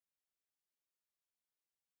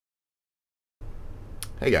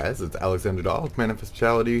Hey guys, it's Alexander Dahl with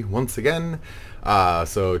Manifestality once again.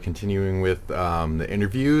 So continuing with the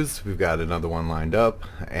interviews, we've got another one lined up,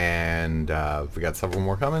 and we got several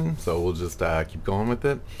more coming. So we'll just keep going with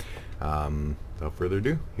it. Without further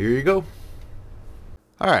ado, here you go.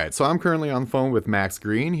 All right, so I'm currently on the phone with Max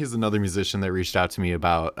Green. He's another musician that reached out to me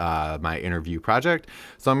about my interview project.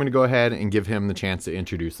 So I'm going to go ahead and give him the chance to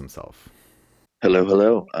introduce himself. Hello,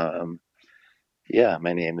 hello. Yeah,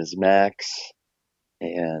 my name is Max,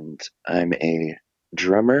 and I'm a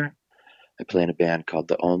drummer. I play in a band called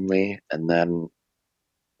The Only, and then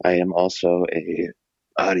I am also a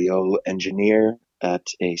audio engineer at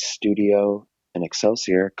a studio in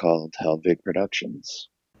Excelsior called Helvig Productions.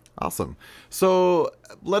 Awesome. So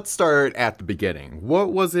let's start at the beginning.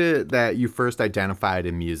 What was it that you first identified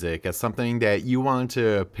in music as something that you wanted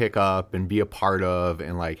to pick up and be a part of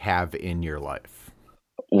and like have in your life?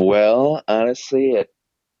 Well, honestly, it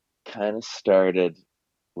kind of started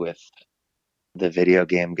with the video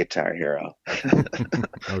game Guitar Hero.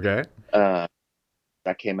 Okay. Uh,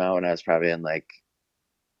 that came out when I was probably in like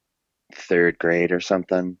third grade or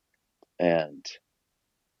something, and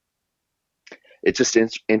it just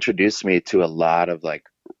introduced me to a lot of like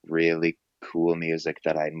really cool music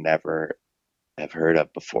that I never have heard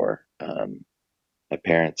of before. My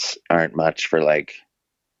parents aren't much for like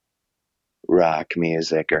rock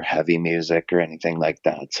music or heavy music or anything like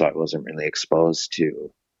that, so I wasn't really exposed to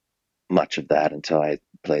much of that until I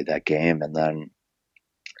played that game, and then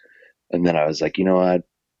I was like, you know what,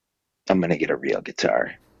 I'm gonna get a real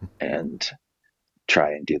guitar and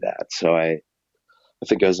try and do that. So I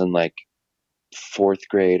think I was in like fourth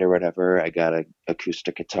grade or whatever. I got a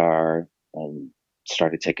acoustic guitar and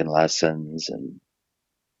started taking lessons and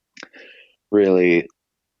really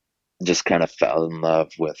just kind of fell in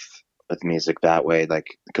love with music that way, like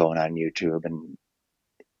going on YouTube and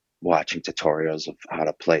watching tutorials of how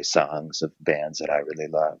to play songs of bands that I really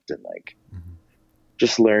loved and like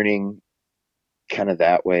just learning kind of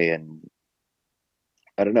that way. And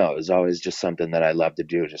I don't know, it was always just something that I loved to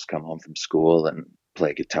do, just come home from school and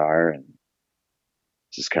play guitar, and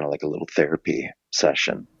just kind of like a little therapy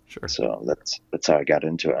session. Sure. So that's how I got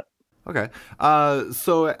into it. Okay.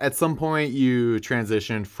 So at some point you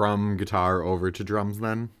transitioned from guitar over to drums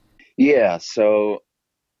then? Yeah, so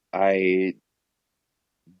I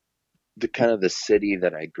the kind of the city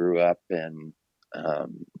that I grew up in,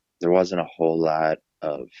 there wasn't a whole lot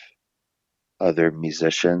of other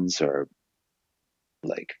musicians or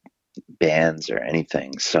like bands or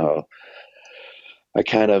anything. So I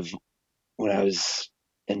kind of, when I was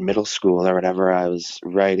in middle school or whatever, I was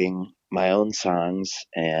writing my own songs,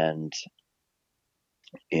 and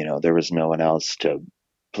there was no one else to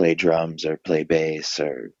play drums or play bass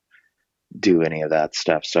or do any of that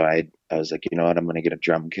stuff. So I was like, you know what, I'm going to get a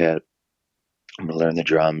drum kit. I'm going to learn the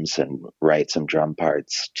drums and write some drum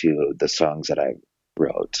parts to the songs that I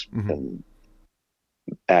wrote. Mm-hmm. And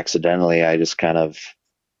accidentally, I just kind of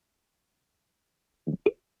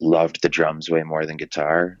loved the drums way more than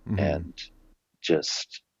guitar, Mm-hmm. and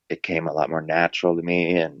just it came a lot more natural to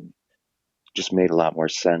me and just made a lot more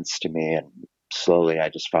sense to me. And slowly, I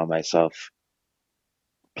just found myself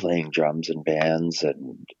playing drums in bands,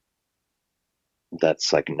 and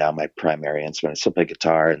that's like now my primary instrument. I still play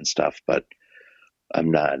guitar and stuff, but I'm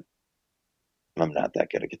not I'm not that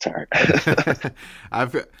good at guitar.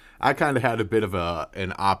 I've I kind of had a bit of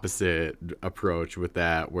an opposite approach with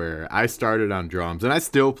that, where I started on drums and I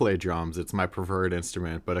still play drums. It's my preferred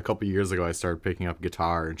instrument, but a couple years ago I started picking up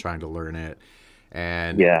guitar and trying to learn it.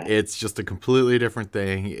 And Yeah. it's just a completely different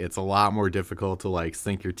thing. It's a lot more difficult to like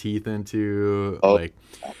sink your teeth into. Oh, Like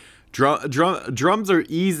drums are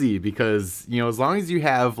easy because as long as you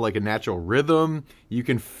have like a natural rhythm, you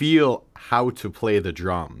can feel how to play the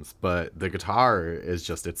drums. But the guitar is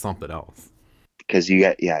just it's something else. because you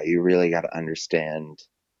really got to understand.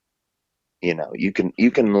 You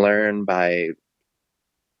can learn by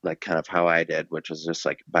like kind of how I did, which was just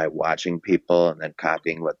like by watching people and then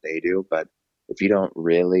copying what they do. But if you don't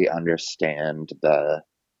really understand the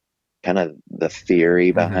kind of the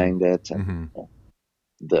theory Mm-hmm. behind it and Mm-hmm.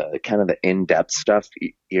 the kind of the in-depth stuff,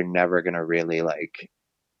 you're never gonna really like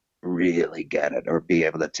really get it or be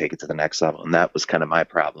able to take it to the next level. And that was kind of my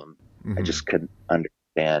problem. I Mm-hmm. just couldn't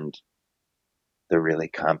understand the really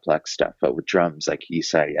complex stuff. But with drums, like you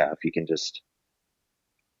said, yeah, if you can just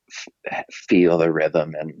feel the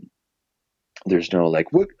rhythm, and there's no like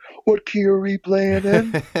what key are we playing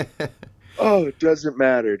in? Oh, it doesn't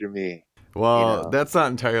matter to me, you Well, know. that's not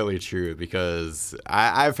entirely true because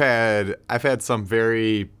I've had some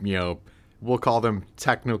very we'll call them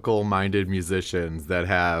technical minded musicians that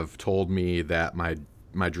have told me that my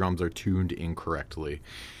my drums are tuned incorrectly.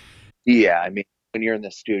 Yeah, I mean, when you're in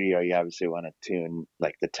the studio, you obviously want to tune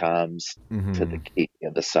like the toms to the Hmm. key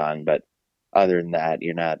of the song, but other than that,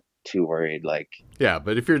 you're not too worried. Like, Yeah,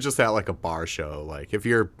 but if you're just at like a bar show, like if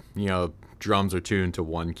your drums are tuned to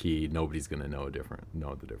one key, nobody's gonna know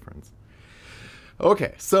the difference.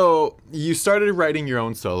 Okay, so you started writing your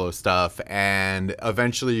own solo stuff, and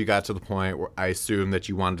eventually you got to the point where I assume that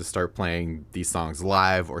you wanted to start playing these songs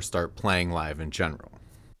live or start playing live in general.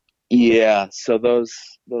 yeah, so those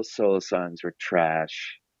solo songs were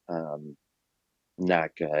trash, um,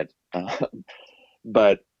 not good.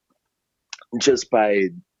 But just by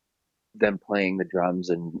them playing the drums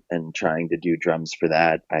and trying to do drums for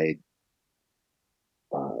that, I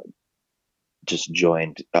uh, just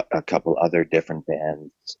joined a couple other different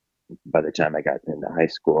bands by the time I got into high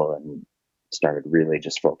school and started really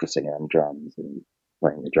just focusing on drums and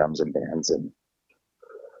playing the drums in bands. And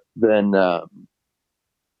then,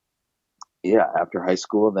 yeah, after high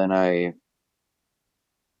school, then I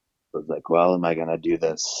was like, well, am I going to do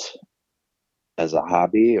this as a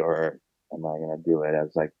hobby or am I going to do it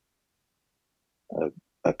as like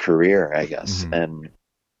a, a career, I guess? Mm-hmm. And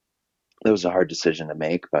it was a hard decision to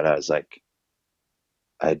make, but I was like,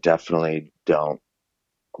 I definitely don't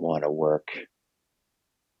want to work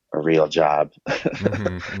a real job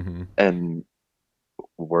Mm-hmm. Mm-hmm. and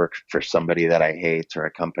work for somebody that I hate or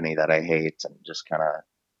a company that I hate and just kind of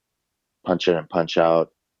punch in and punch out.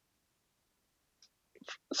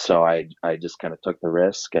 So I just kind of took the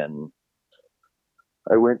risk and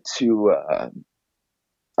I went to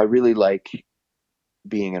I really like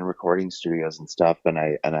being in recording studios and stuff and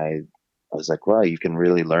I was like, well, you can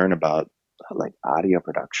really learn about like audio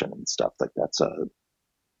production and stuff like that's a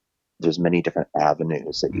there's many different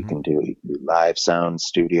avenues that you Mm-hmm. can do. You can do live sound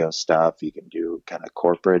studio stuff. You can do kind of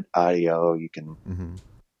corporate audio. You can Mm-hmm.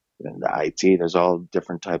 in the IT. There's all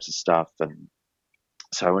different types of stuff. And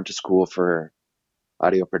so I went to school for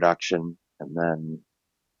audio production and then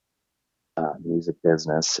music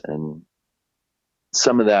business. And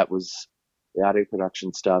some of that was the audio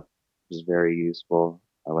production stuff was very useful.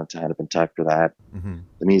 I went to Hennepin Tech for that. Mm-hmm.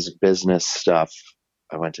 The music business stuff,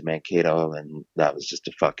 I went to Mankato and that was just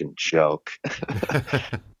a fucking joke.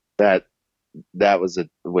 that that was a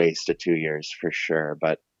waste of 2 years for sure.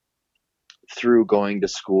 But through going to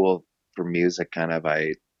school for music, kind of,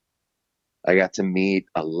 I got to meet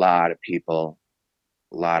a lot of people,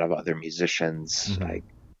 a lot of other musicians. Mm-hmm. I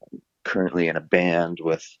currently in a band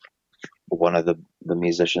with one of the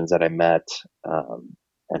musicians that I met,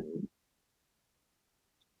 and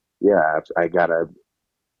yeah, I got a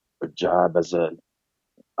job as a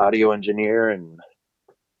audio engineer and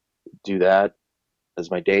do that as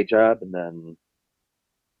my day job, and then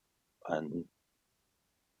on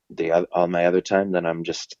the all my other time, then I'm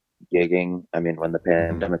just gigging. I mean, when the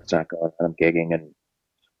Mm-hmm. pandemic's not going, on, I'm gigging and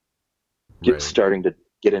Right. starting to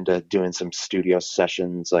get into doing some studio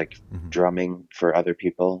sessions, like Mm-hmm. drumming for other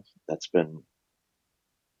people. That's been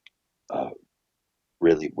uh,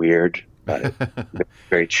 really weird, but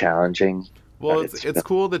very challenging. Well, But it's it's it's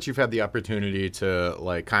cool that you've had the opportunity to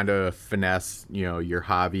like kind of finesse, your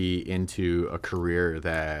hobby into a career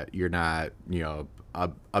that you're not,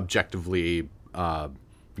 objectively,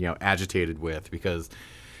 agitated with, because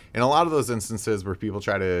in a lot of those instances where people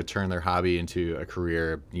try to turn their hobby into a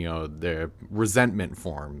career, their resentment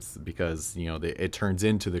forms because, it turns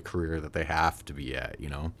into the career that they have to be at.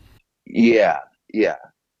 yeah, yeah,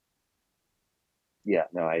 yeah.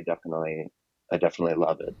 No, I definitely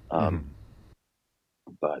love it. Mm-hmm.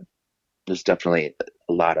 But there's definitely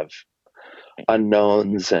a lot of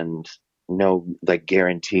unknowns and no like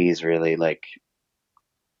guarantees really. Like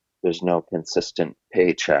there's no consistent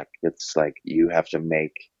paycheck. It's like you have to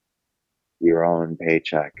make your own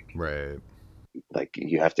paycheck. Right. Like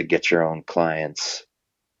you have to get your own clients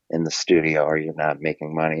in the studio or you're not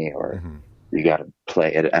making money or Mm-hmm. you got to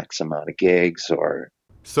play at X amount of gigs or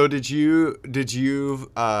So did you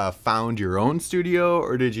found your own studio,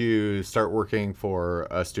 or did you start working for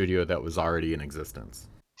a studio that was already in existence?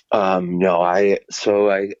 no, I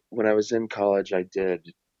when I was in college I did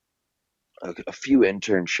a few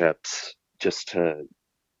internships just to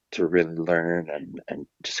really learn and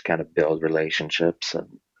just kind of build relationships and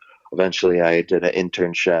eventually I did an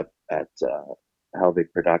internship at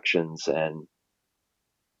Helvig Productions and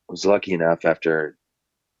was lucky enough after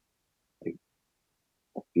like,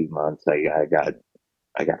 a few months I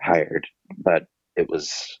got hired, but it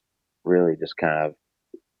was really just kind of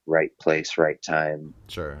right place, right time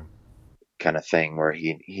Sure. kind of thing where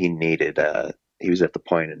he needed he was at the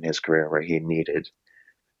point in his career where he needed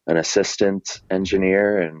an assistant Mm-hmm.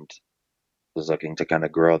 engineer and was looking to kind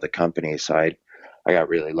of grow the company. So I I got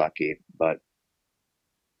really lucky, but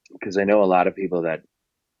because I know a lot of people that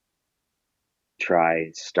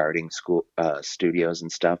try starting school studios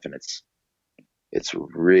and stuff, and it's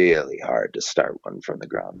really hard to start one from the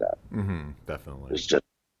ground up. Definitely. There's just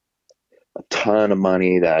a ton of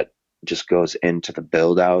money that just goes into the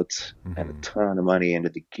build outs and a Hmm. ton of money into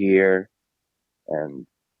the gear and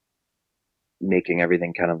making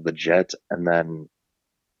everything kind of legit. And then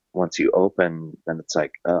once you open, then it's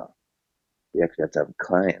like, oh, you actually have to have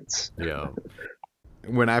clients. Yeah.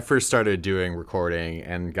 When I first started doing recording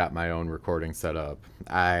and got my own recording set up,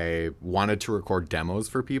 I wanted to record demos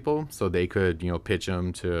for people so they could, pitch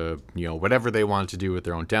them to, whatever they wanted to do with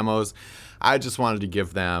their own demos. I just wanted to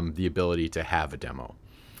give them the ability to have a demo.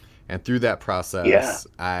 And through that Yeah. process,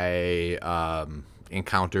 I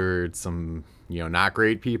encountered some, not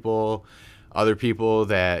great people, other people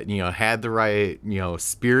that, had the right,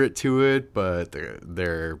 spirit to it, but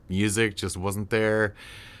their music just wasn't there.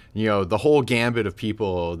 The whole gambit of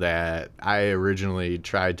people that I originally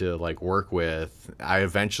tried to like work with, I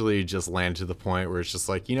eventually just landed to the point where it's just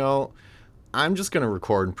like, I'm just going to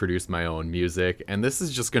record and produce my own music, and this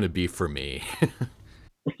is just going to be for me.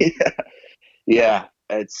 Yeah. Yeah.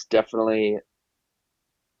 It's definitely,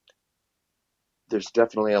 there's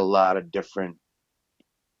definitely a lot of different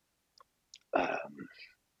um,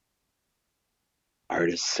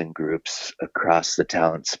 artists and groups across the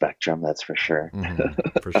talent spectrum, that's for sure.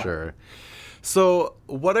 For sure. So,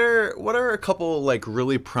 what are a couple like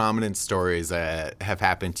really prominent stories that have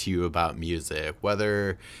happened to you about music?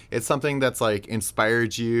 Whether it's something that's like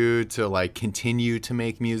inspired you to like continue to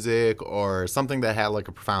make music, or something that had like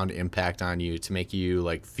a profound impact on you to make you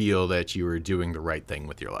like feel that you were doing the right thing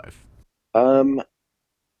with your life. I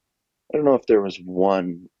don't know if there was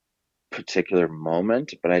one particular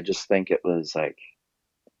moment, but I just think it was like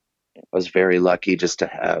I was very lucky just to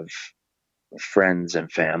have friends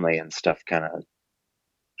and family and stuff kind of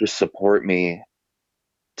just support me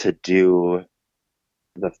to do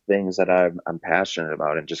the things that I'm passionate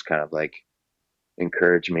about and just kind of like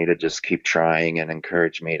encourage me to just keep trying and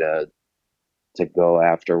encourage me to go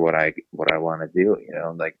after what I want to do,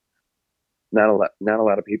 like not a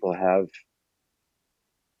lot of people have,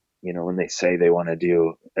 when they say they want to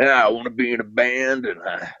do, yeah, I want to be in a band and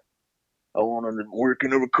I want to work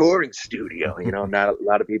in a recording studio. Not a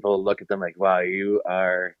lot of people look at them like, wow, you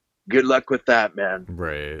are good luck with that, man.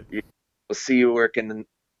 Right. We'll see you working.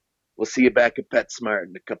 We'll see you back at PetSmart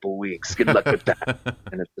in a couple of weeks. Good luck with that.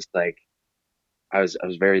 And it's just like I was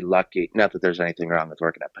very lucky. Not that there's anything wrong with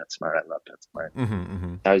working at PetSmart. I love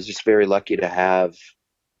PetSmart. I was just very lucky to have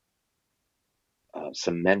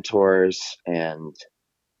some mentors and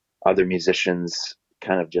other musicians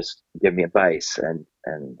kind of just give me advice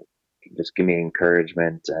and just give me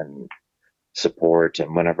encouragement and support.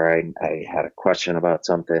 And whenever I had a question about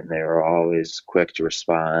something, they were always quick to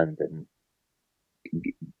respond and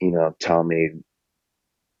tell me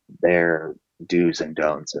their do's and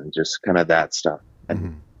don'ts and just kind of that stuff.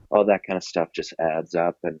 And all that kind of stuff just adds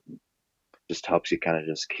up and just helps you kind of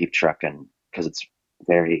just keep trucking because it's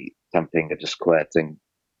very tempting to just quit and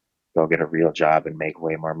go get a real job and make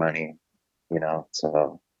way more money.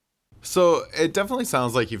 So So it definitely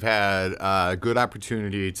sounds like you've had a good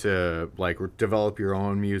opportunity to like develop your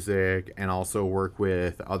own music and also work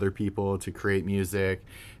with other people to create music,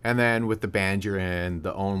 and then with the band you're in,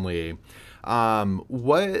 the Only.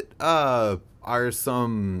 What are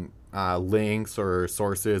some links or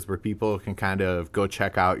sources where people can kind of go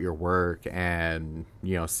check out your work and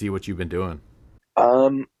see what you've been doing?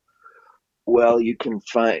 um well, you can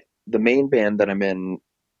find the main band that I'm in.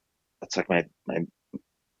 It's like my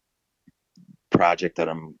project that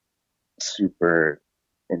I'm super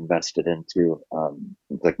invested into.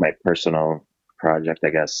 It's like my personal project, I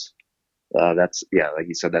guess. That's yeah, like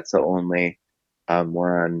you said, that's the Only.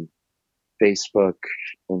 We're on Facebook,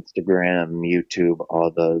 Instagram, YouTube,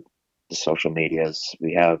 all the social medias.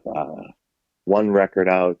 We have one record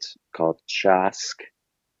out called Chask.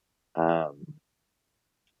 Um,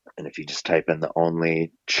 and if you just type in the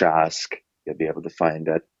Only Chask, you'll be able to find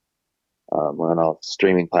it. We're on all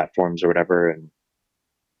streaming platforms or whatever. And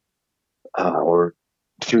or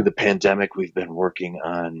through the pandemic, we've been working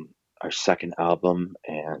on our second album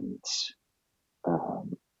and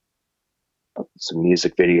um, some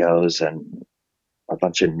music videos and a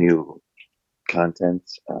bunch of new content.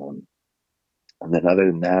 And then other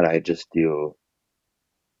than that, I just do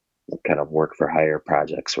kind of work for hire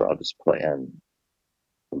projects where I'll just play on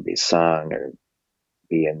be a song or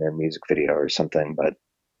be in their music video or something. But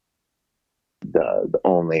the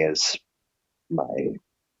Only is my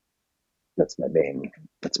that's my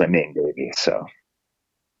main baby. So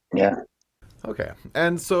yeah. Okay.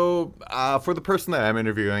 And so, for the person that I'm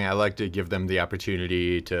interviewing, I like to give them the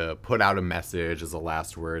opportunity to put out a message as a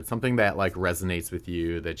last word, something that like resonates with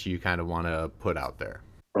you that you kind of want to put out there.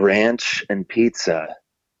 Ranch and pizza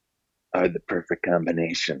are the perfect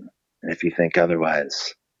combination. And if you think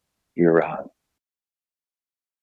otherwise, you're wrong.